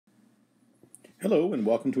Hello and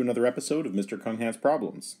welcome to another episode of Mr. Kung Has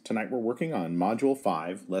Problems. Tonight we're working on Module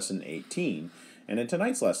 5, Lesson 18, and in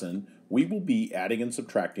tonight's lesson we will be adding and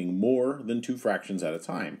subtracting more than two fractions at a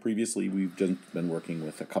time. Previously we've just been working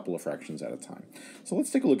with a couple of fractions at a time. So let's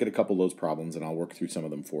take a look at a couple of those problems and I'll work through some of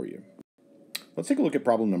them for you. Let's take a look at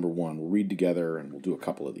problem number 1. We'll read together and we'll do a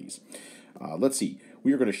couple of these. Let's see.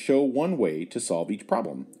 We are going to show one way to solve each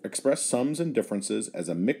problem. Express sums and differences as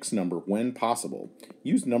a mixed number when possible.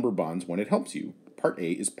 Use number bonds when it helps you. Part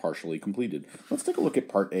A is partially completed. Let's take a look at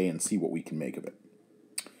Part A and see what we can make of it.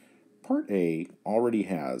 Part A already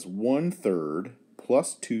has 1/3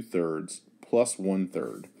 plus 2/3 plus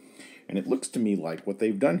 1/3. And it looks to me like what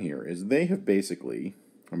they've done here is they have basically,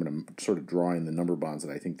 I'm going to sort of draw in the number bonds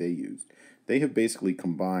that I think they used. They have basically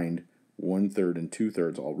combined 1/3 and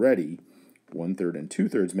 2/3 already. 1/3 and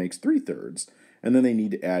 2/3 makes 3/3, and then they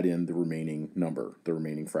need to add in the remaining number, the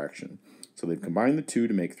remaining fraction. So they've combined the two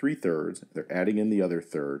to make 3/3, they're adding in the other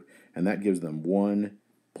third, and that gives them 1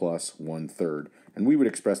 plus 1/3. And we would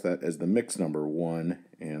express that as the mixed number 1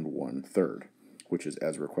 and 1/3, which is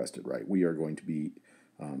as requested, right? We are going to be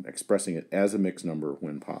expressing it as a mixed number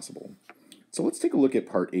when possible. So let's take a look at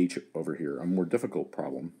part H over here, a more difficult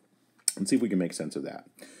problem, and see if we can make sense of that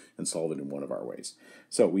and solve it in one of our ways.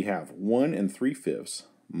 So we have 1 3/5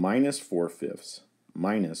 minus 4/5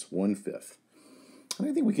 minus 1/5. And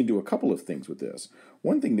I think we can do a couple of things with this.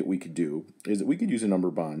 One thing that we could do is that we could use a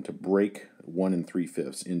number bond to break 1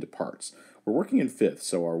 3/5 into parts. We're working in fifths,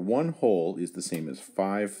 so our 1 whole is the same as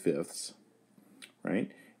 5/5,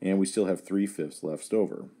 right? And we still have 3/5 left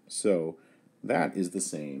over. So that is the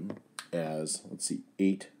same as, let's see,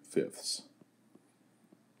 8/5.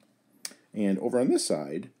 And over on this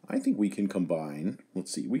side, I think we can combine,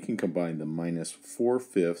 let's see, we can combine the minus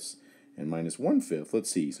 4/5 and minus 1/5. Let's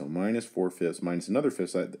see, so minus 4/5 minus another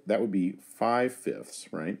fifth, that would be 5/5,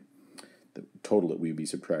 right? The total that we would be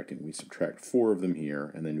subtracting. We subtract 4 of them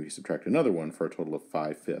here, and then we subtract another one for a total of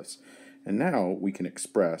 5/5. And now we can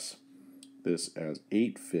express this as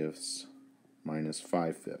 8/5 minus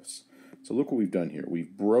 5/5. So look what we've done here.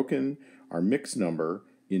 We've broken our mixed number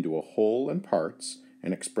into a whole and parts,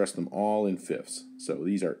 and express them all in fifths. So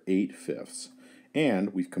these are 8/5.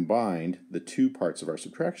 And we've combined the two parts of our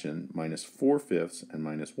subtraction, minus 4/5 and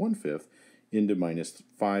minus 1/5, into minus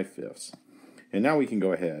 5/5. And now we can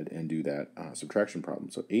go ahead and do that subtraction problem.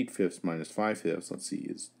 So 8/5 minus 5/5, let's see,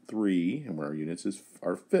 is 3, and where our units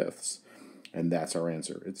are fifths. And that's our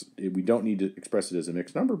answer. We don't need to express it as a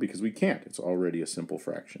mixed number because we can't. It's already a simple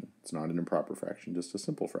fraction. It's not an improper fraction, just a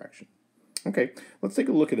simple fraction. Okay, let's take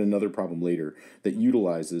a look at another problem later that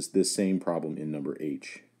utilizes this same problem in number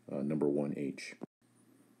H, number 1H.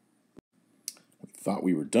 We thought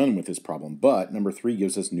we were done with this problem, but number 3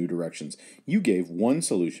 gives us new directions. You gave one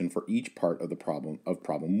solution for each part of the problem of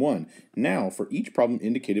problem 1. Now, for each problem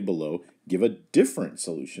indicated below, give a different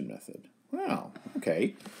solution method. Wow,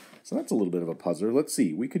 okay, so that's a little bit of a puzzler. Let's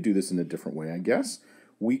see, we could do this in a different way, I guess.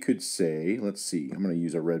 We could say, let's see, I'm going to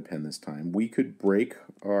use a red pen this time. We could break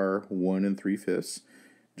our 1 3/5,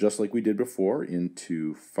 just like we did before,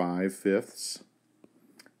 into 5/5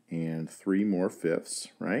 and 3 more fifths,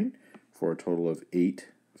 right? For a total of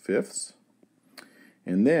 8/5.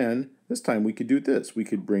 And then, this time we could do this. We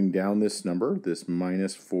could bring down this number, this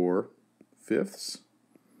minus 4/5.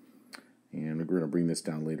 And we're going to bring this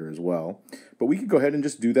down later as well. But we could go ahead and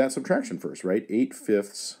just do that subtraction first, right?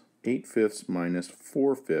 8/5 minus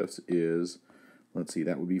 4/5 is, let's see,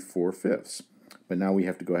 that would be 4/5. But now we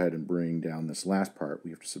have to go ahead and bring down this last part.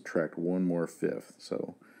 We have to subtract 1 more fifth.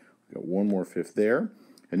 So we've got 1 more fifth there.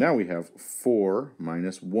 And now we have 4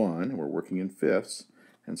 minus 1, and we're working in fifths.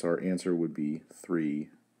 And so our answer would be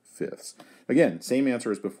 3/5. Again, same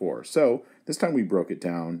answer as before. So this time we broke it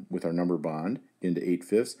down with our number bond into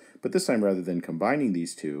 8/5. But this time, rather than combining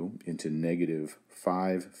these two into negative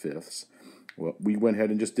 5/5, well, we went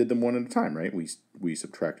ahead and just did them one at a time, right? We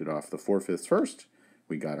subtracted off the 4/5 first,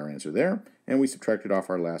 we got our answer there, and we subtracted off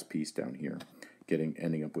our last piece down here,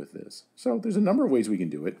 ending up with this. So there's a number of ways we can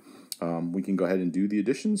do it. We can go ahead and do the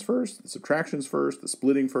additions first, the subtractions first, the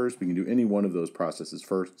splitting first. We can do any one of those processes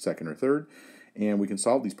first, second, or third, and we can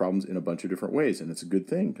solve these problems in a bunch of different ways, and it's a good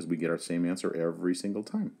thing because we get our same answer every single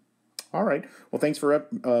time. All right. Well, thanks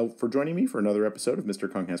for joining me for another episode of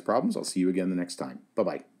Mr. Kung Has Problems. I'll see you again the next time.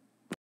 Bye-bye.